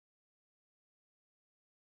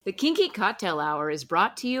The Kinky Cocktail Hour is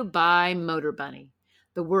brought to you by Motor Bunny,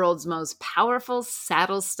 the world's most powerful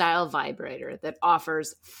saddle-style vibrator that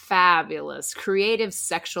offers fabulous, creative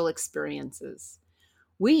sexual experiences.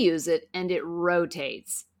 We use it and it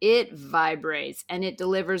rotates, it vibrates, and it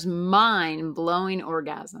delivers mind-blowing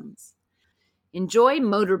orgasms. Enjoy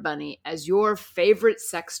Motor Bunny as your favorite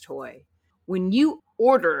sex toy. When you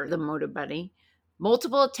order the Motor Bunny,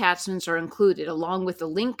 multiple attachments are included along with the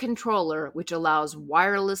Link controller, which allows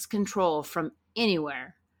wireless control from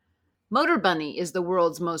anywhere. Motor Bunny is the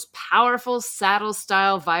world's most powerful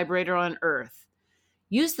saddle-style vibrator on Earth.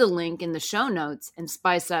 Use the link in the show notes and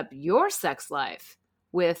spice up your sex life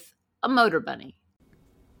with a Motor Bunny.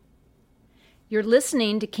 You're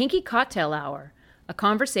listening to Kinky Cocktail Hour, a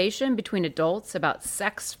conversation between adults about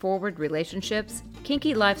sex-forward relationships,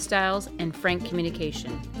 kinky lifestyles, and frank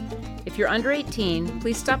communication. If you're under 18,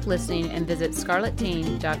 please stop listening and visit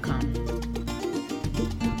scarletteen.com.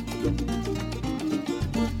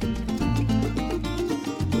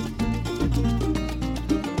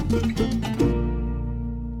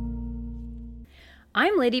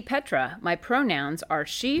 I'm Lady Petra. My pronouns are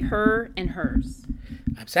she, her, and hers.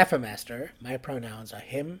 I'm Sapphire Master. My pronouns are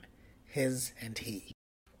him, his, and he.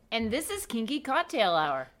 And this is Kinky Cocktail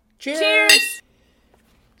Hour. Cheers! Cheers!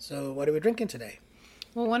 So, what are we drinking today?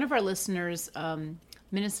 Well, one of our listeners,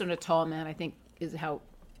 Minnesota Tall Man, I think is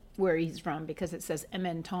where he's from, because it says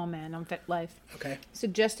MN Tall Man on FetLife. Okay.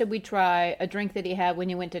 Suggested we try a drink that he had when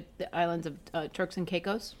he went to the islands of Turks and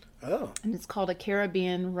Caicos. Oh. And it's called a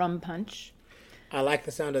Caribbean Rum Punch. I like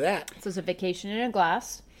the sound of that. So it's a vacation in a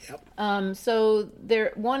glass. Yep. So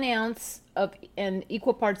there 1 ounce of and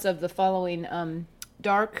equal parts of the following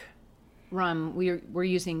dark rum. We're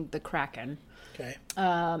using the Kraken. Okay.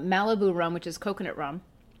 Malibu rum, which is coconut rum,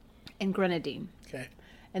 and grenadine. Okay.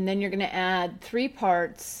 And then you're going to add 3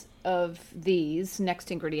 parts of these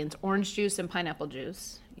next ingredients: orange juice and pineapple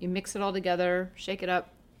juice. You mix it all together, shake it up,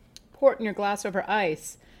 pour it in your glass over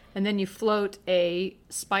ice, and then you float a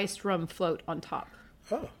spiced rum float on top.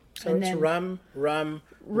 Oh, so And it's then- rum,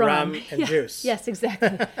 and Yeah. juice. Yes,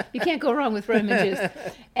 exactly. You can't go wrong with rum and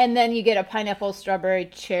juice. And then you get a pineapple, strawberry,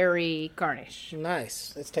 cherry garnish.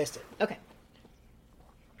 Nice. Let's taste it. Okay.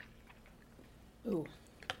 Ooh.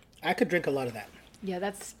 I could drink a lot of that. Yeah,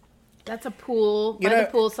 that's a pool, by the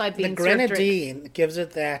poolside being the served drinks. grenadine gives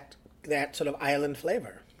it that sort of island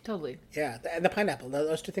flavor. Totally. Yeah, and the pineapple,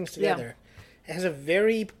 those two things together. It has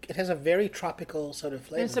a very tropical sort of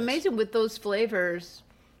flavor. And it's amazing with those flavors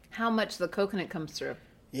how much the coconut comes through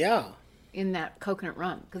Yeah. in that coconut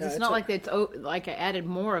rum. Because Yeah, it's it's not like I added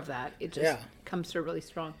more of that. It just Yeah. comes through really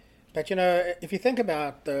strong. But if you think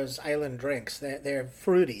about those island drinks, they're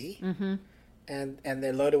fruity, and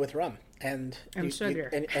they're loaded with rum and sugar.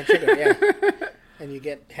 and sugar, yeah, and you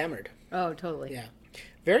get hammered. Oh, totally. Yeah,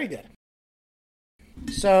 very good.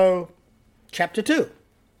 So, chapter 2.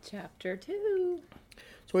 Chapter 2.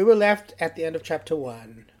 So we were left at the end of chapter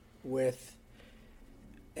 1 with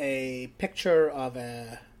a picture of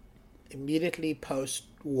a immediately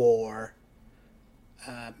post-war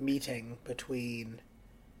meeting between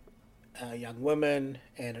a young woman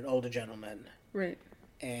and an older gentleman. Right.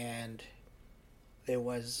 And there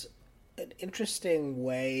was an interesting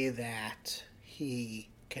way that he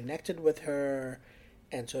connected with her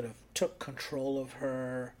and sort of took control of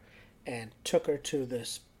her and took her to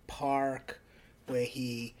this park where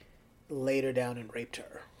he laid her down and raped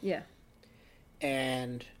her. Yeah.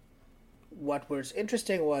 And what was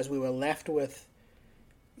interesting was we were left with,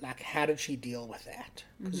 like, how did she deal with that?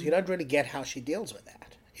 Because you don't really get how she deals with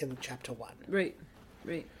that in chapter 1. Right.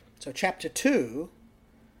 Right. So chapter 2,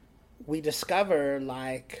 we discover,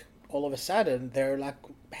 like, all of a sudden they're like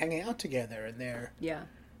hanging out together, and Yeah.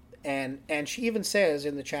 and she even says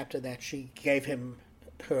in the chapter that she gave him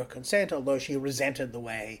her consent, although she resented the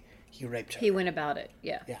way he raped her. He went about it.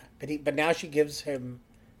 Yeah. Yeah, but now she gives him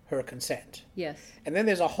her consent. Yes. And then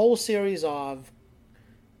there's a whole series of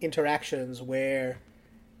interactions where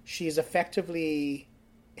she's effectively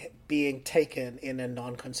being taken in a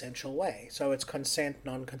non-consensual way. So it's consent,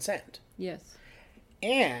 non-consent. Yes.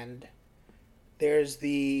 And there's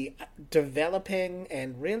the developing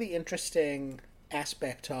and really interesting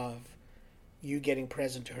aspect of you getting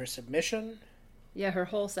present to her submission. Yeah, her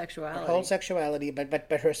whole sexuality. Her whole sexuality, but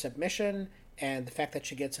her submission and the fact that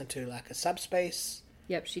she gets into like a subspace.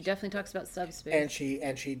 Yep, she definitely talks about subspace.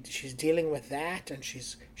 And she's dealing with that, and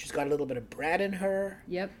she's got a little bit of brat in her.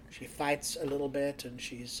 Yep. She fights a little bit, and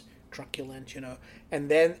she's truculent, And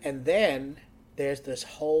then there's this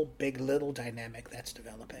whole big little dynamic that's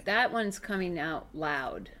developing. That one's coming out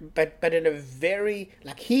loud. But in a very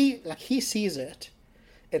he sees it,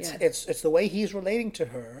 It's Yeah. it's the way he's relating to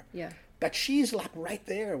her. Yeah. But she's like right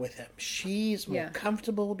there with him. She's more Yeah.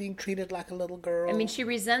 comfortable being treated like a little girl. I mean, she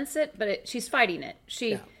resents it, but she's fighting it.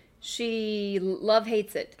 Yeah. She love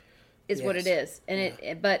hates it, is what it Yes. is,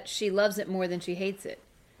 and but she loves it more than she hates it.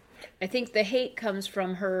 I think the hate comes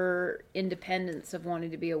from her independence of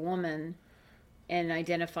wanting to be a woman and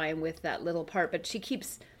identifying with that little part. But she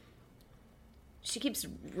keeps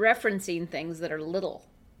referencing things that are little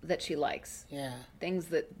that she likes. Yeah. Things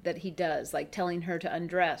that he does, like telling her to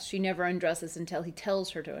undress. She never undresses until he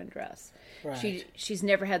tells her to undress. Right. She's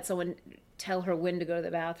never had someone tell her when to go to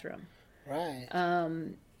the bathroom. Right.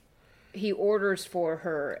 He orders for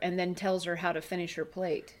her and then tells her how to finish her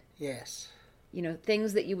plate. Yes. You know,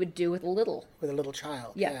 things that you would do with a little. With a little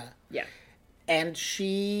child. Yeah. Yeah. And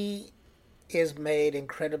she is made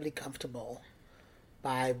incredibly comfortable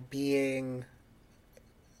by being,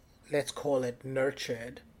 let's call it,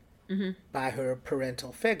 nurtured by her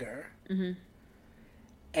parental figure.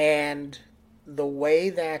 And the way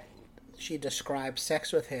that she describes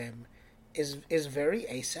sex with him is very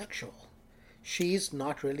asexual. She's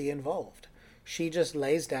not really involved. She just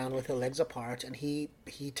lays down with her legs apart, and he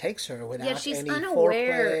takes her without Yeah, she's any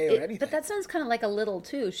unaware. foreplay or anything. But that sounds kind of like a little,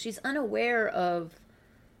 too. She's unaware of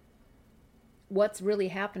what's really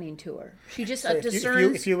happening to her. She just So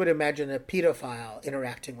discerns. if you would imagine a pedophile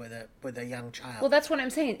interacting with a young child. Well, that's what I'm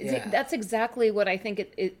saying. Yeah. That's exactly what I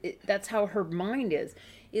think that's how her mind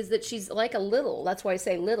is that she's like a little. That's why I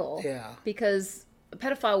say little. Yeah. Because a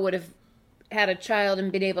pedophile would have had a child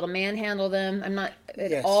and been able to manhandle them. I'm not at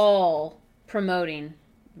Yes. all promoting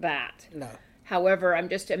that. No. However, I'm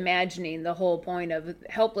just imagining the whole point of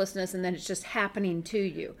helplessness, and then it's just happening to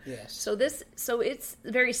you. Yes. So it's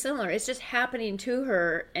very similar. It's just happening to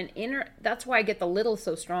her, and that's why I get the little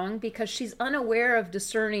so strong, because she's unaware of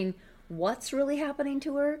discerning what's really happening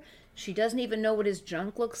to her. She doesn't even know what his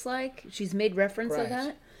junk looks like. She's made reference of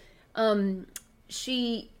Right. that.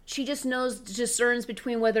 She just discerns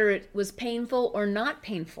between whether it was painful or not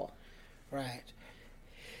painful. Right.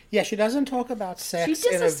 Yeah, she doesn't talk about sex She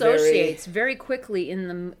in a disassociates very quickly in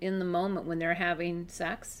the moment when they're having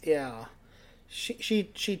sex. Yeah. She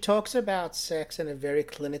talks about sex in a very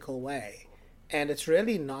clinical way, and it's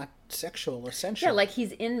really not sexual essentially. Yeah, like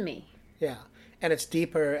he's in me. Yeah. And it's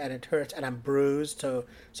deeper, and it hurts, and I'm bruised. So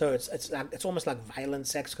it's almost like violent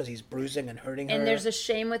sex because he's bruising and hurting her. And there's a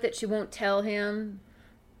shame with it. She won't tell him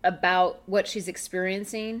about what she's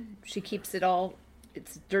experiencing. She keeps it all.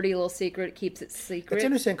 It's a dirty little secret. Keeps it secret. It's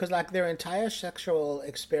interesting because like their entire sexual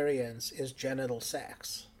experience is genital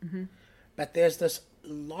sex, but there's this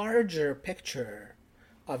larger picture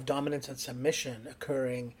of dominance and submission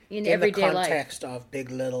occurring In the everyday life. context of Big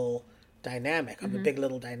Little dynamic, of the Big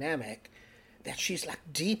Little dynamic, that she's like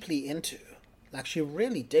deeply into. Like she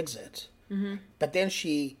really digs it, but then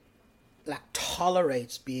she like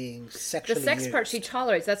tolerates being the sexually sex used. part she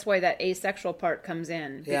tolerates. That's why that asexual part comes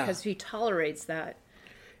in, Yeah. because she tolerates that.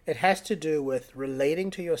 It has to do with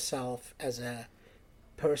relating to yourself as a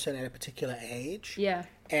person at a particular age. Yeah.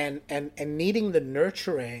 And needing the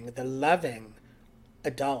nurturing, the loving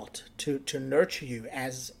adult to nurture you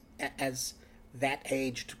as that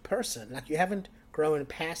aged person. Like you haven't grown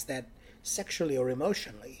past that sexually or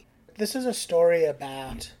emotionally. This is a story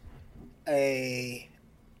about a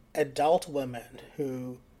adult woman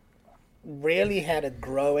who really had a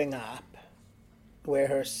growing up where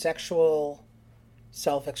her sexual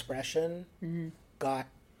self-expression got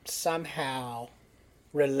somehow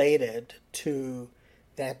related to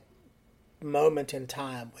that moment in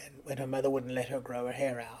time when her mother wouldn't let her grow her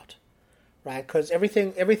hair out, right? Because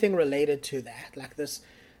everything related to that, like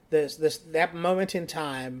that moment in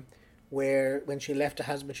time where when she left her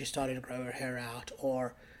husband she started to grow her hair out,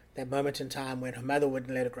 or that moment in time when her mother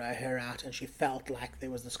wouldn't let her grow her hair out and she felt like there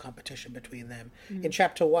was this competition between them. In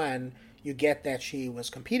chapter 1, you get that she was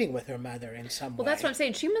competing with her mother in some way. Well, that's what I'm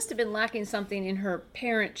saying. She must have been lacking something in her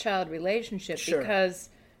parent-child relationship, Sure. because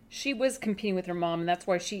she was competing with her mom, and that's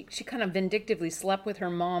why she kind of vindictively slept with her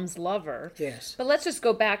mom's lover. Yes. But let's just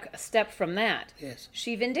go back a step from that. Yes.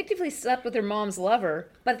 She vindictively slept with her mom's lover,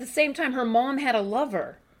 but at the same time, her mom had a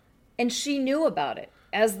lover, and she knew about it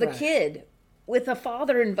as the Right. kid with a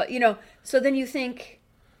father, and So then you think,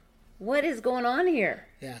 what is going on here?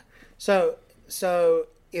 Yeah. So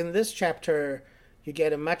in this chapter, you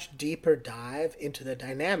get a much deeper dive into the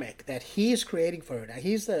dynamic that he's creating for her. Now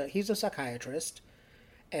he's a psychiatrist,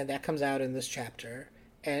 and that comes out in this chapter,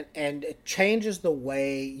 and it changes the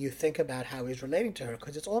way you think about how he's relating to her,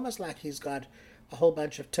 because it's almost like he's got a whole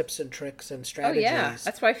bunch of tips and tricks and Oh strategies yeah,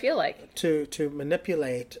 that's what I feel like. to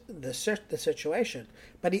manipulate the situation.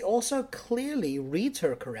 But he also clearly reads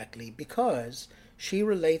her correctly, because she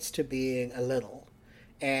relates to being a little,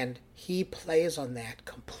 and he plays on that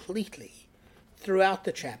completely throughout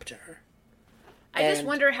the chapter. I just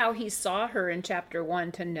wonder how he saw her in chapter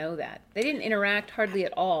 1 to know that. They didn't interact hardly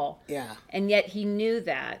at all. Yeah. And yet he knew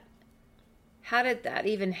that. How did that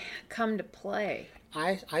even come to play?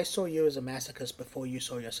 I saw you as a masochist before you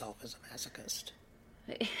saw yourself as a masochist.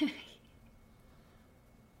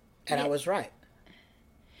 And I was right.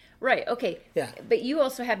 Right, okay. Yeah. But you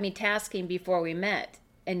also had me tasking before we met,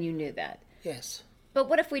 and you knew that. Yes. But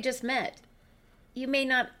what if we just met? You may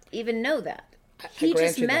not even know that. I He grant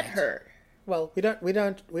just you met that. her. Well, we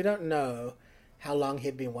don't know how long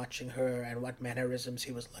he'd been watching her and what mannerisms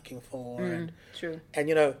he was looking for. True.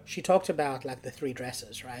 And she talked about like the 3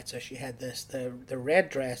 dresses, right? So she had the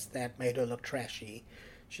red dress that made her look trashy.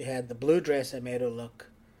 She had the blue dress that made her look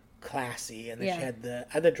classy, and then she had the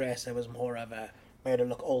other dress that was more of made her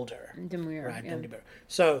look older. Demure. Right, Yeah. demure.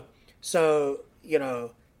 So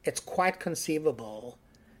it's quite conceivable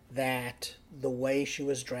that the way she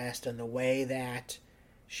was dressed and the way that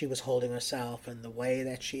she was holding herself and the way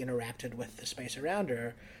that she interacted with the space around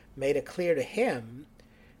her made it clear to him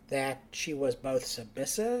that she was both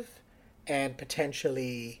submissive and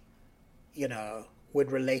potentially,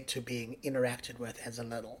 would relate to being interacted with as a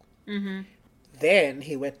little. Mm-hmm. Then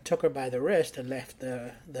he took her by the wrist and left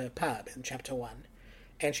the pub in chapter 1.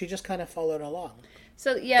 And she just kind of followed along.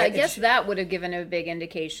 So, I guess that would have given a big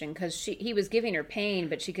indication, because he was giving her pain,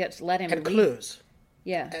 but she kept letting him And leave. clues.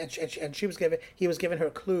 Yeah. And he was giving her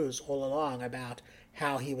clues all along about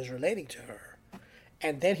how he was relating to her.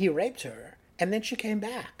 And then he raped her, and then she came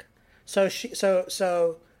back. So It's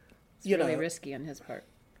really risky on his part.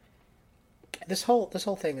 This whole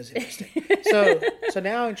thing is interesting. so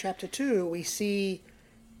now in chapter 2 we see,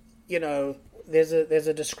 there's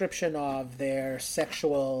a description of their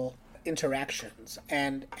sexual interactions,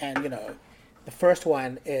 and the first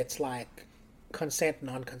one, it's like consent,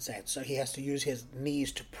 non-consent. So he has to use his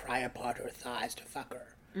knees to pry apart her thighs to fuck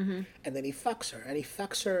her. Mm-hmm. And then he fucks her, and he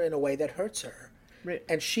fucks her in a way that hurts her. Right.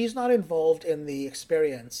 And she's not involved in the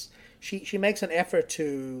experience. She makes an effort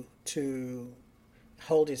to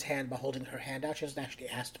hold his hand by holding her hand out. She doesn't actually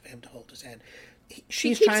ask for him to hold his hand.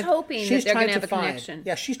 She keeps hoping that they're going to have a connection.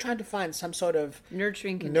 Yeah, she's trying to find some sort of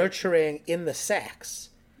nurturing in the sex.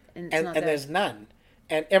 And there's none.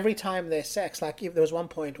 And every time there's sex, like there was one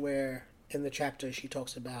point where in the chapter she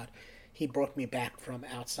talks about, he brought me back from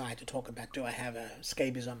outside to talk about, do I have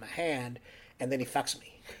scabies on my hand? And then he fucks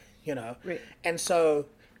me, Right. And so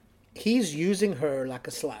he's using her like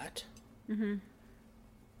a slut. Mm-hmm.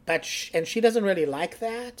 But she doesn't really like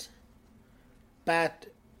that. But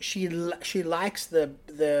she likes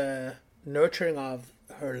the nurturing of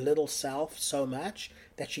her little self so much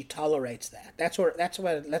that she tolerates that. That's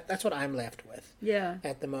what I'm left with. Yeah.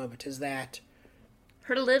 At the moment, is that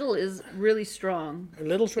her little is really strong. Her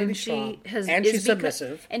little's really strong, and she's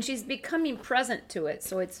submissive, and she's becoming present to it.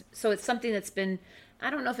 So it's something that's been, I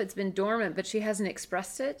don't know if it's been dormant, but she hasn't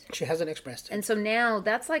expressed it. She hasn't expressed it, and so now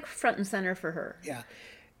that's like front and center for her. Yeah,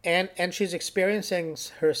 and she's experiencing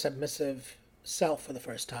her submissive self for the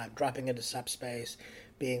first time, dropping into subspace,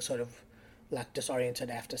 being sort of like disoriented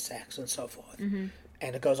after sex and so forth. Mm-hmm.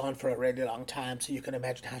 And it goes on for a really long time, so you can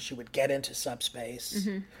imagine how she would get into subspace.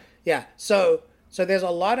 Mm-hmm. Yeah, so there's a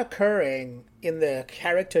lot occurring in the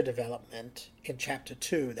character development in chapter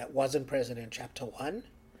 2 that wasn't present in chapter 1.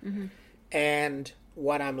 Mm-hmm. And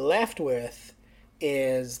what I'm left with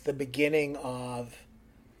is the beginning of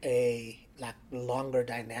a longer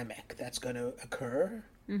dynamic that's going to occur.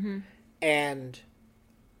 Mm-hmm. And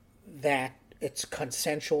that it's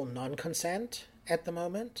consensual non-consent at the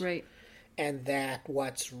moment. Right. And that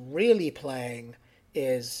what's really playing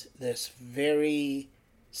is this very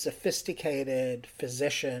sophisticated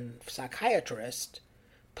physician, psychiatrist,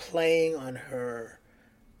 playing on her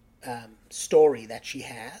story that she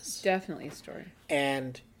has. Definitely a story.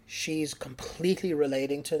 And she's completely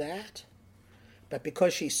relating to that. But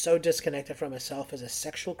because she's so disconnected from herself as a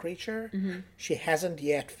sexual creature, mm-hmm. she hasn't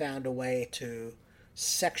yet found a way to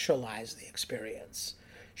sexualize the experience.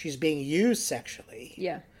 She's being used sexually.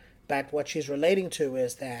 Yeah. But what she's relating to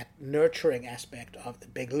is that nurturing aspect of the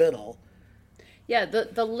big little. Yeah,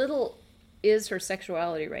 the little is her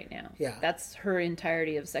sexuality right now. Yeah. That's her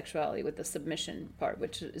entirety of sexuality, with the submission part,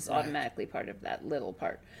 which is automatically part of that little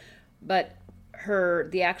part. But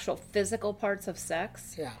the actual physical parts of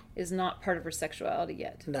sex is not part of her sexuality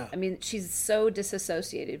yet. No. I mean, she's so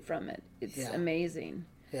disassociated from it. It's amazing.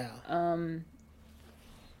 Yeah.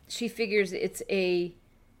 She figures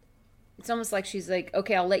it's almost like she's like,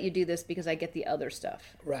 okay, I'll let you do this because I get the other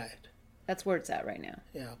stuff. Right. That's where it's at right now.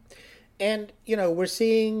 Yeah. And, we're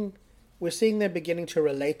seeing we're seeing them beginning to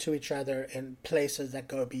relate to each other in places that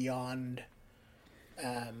go beyond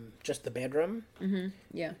just the bedroom. Mm-hmm.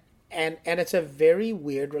 Yeah. And it's a very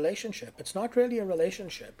weird relationship. It's not really a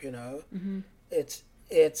relationship, you know. Mm-hmm.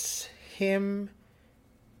 It's him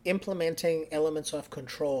implementing elements of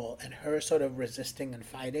control and her sort of resisting and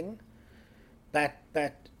fighting. But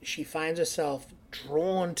she finds herself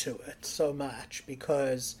drawn to it so much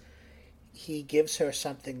because he gives her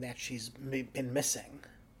something that she's been missing.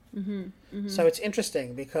 Mm-hmm. Mm-hmm. So it's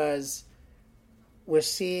interesting because we're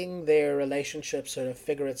seeing their relationship sort of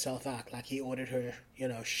figure itself out. Like he ordered her, you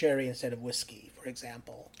know, sherry instead of whiskey, for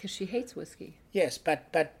example. Because she hates whiskey. Yes,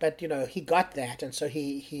 but you know, he got that, and so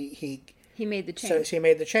he made the change. So he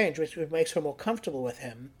made the change, which makes her more comfortable with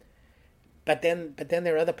him. But then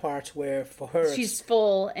there are other parts where for her she's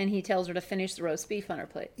full, and he tells her to finish the roast beef on her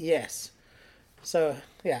plate. Yes. So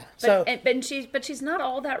yeah. But she's not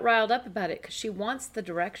all that riled up about it because she wants the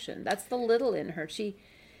direction. That's the little in her. She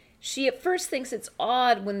at first thinks it's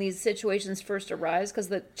odd when these situations first arise because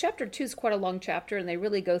the chapter 2 is quite a long chapter, and they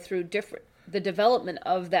really go through the development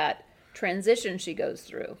of that transition she goes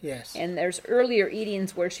through. Yes. And there's earlier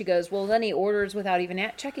eatings where she goes, well, then he orders without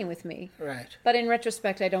even checking with me. Right. But in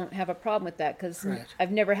retrospect, I don't have a problem with that because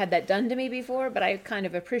I've never had that done to me before, but I kind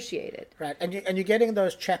of appreciate it. Right. And you're getting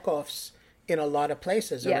those check-offs in a lot of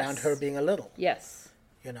places around her being a little. Yes.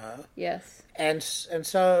 You know. Yes. And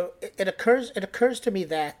so it occurs to me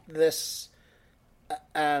that this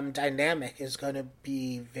dynamic is going to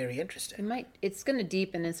be very interesting. It's going to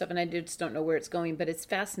deepen and stuff, and I just don't know where it's going, but it's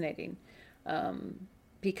fascinating.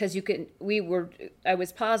 Because I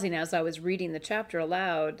was pausing as I was reading the chapter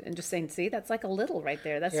aloud and just saying, see, that's like a little right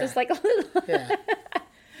there. That's just like a little.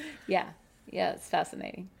 Yeah. Yeah, it's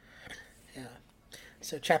fascinating. Yeah.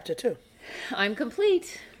 So chapter 2. I'm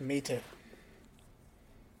complete. Me too.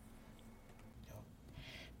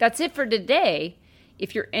 That's it for today.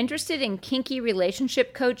 If you're interested in kinky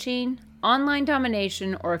relationship coaching, online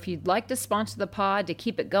domination, or if you'd like to sponsor the pod to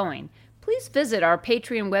keep it going, please visit our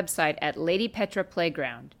Patreon website at Lady Petra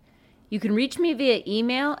Playground. You can reach me via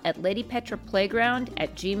email at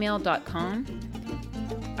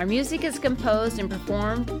ladypetraplayground@gmail.com. Our music is composed and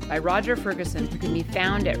performed by Roger Ferguson, who can be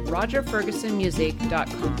found at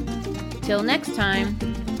rogerfergusonmusic.com. Till next time,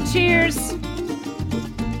 cheers!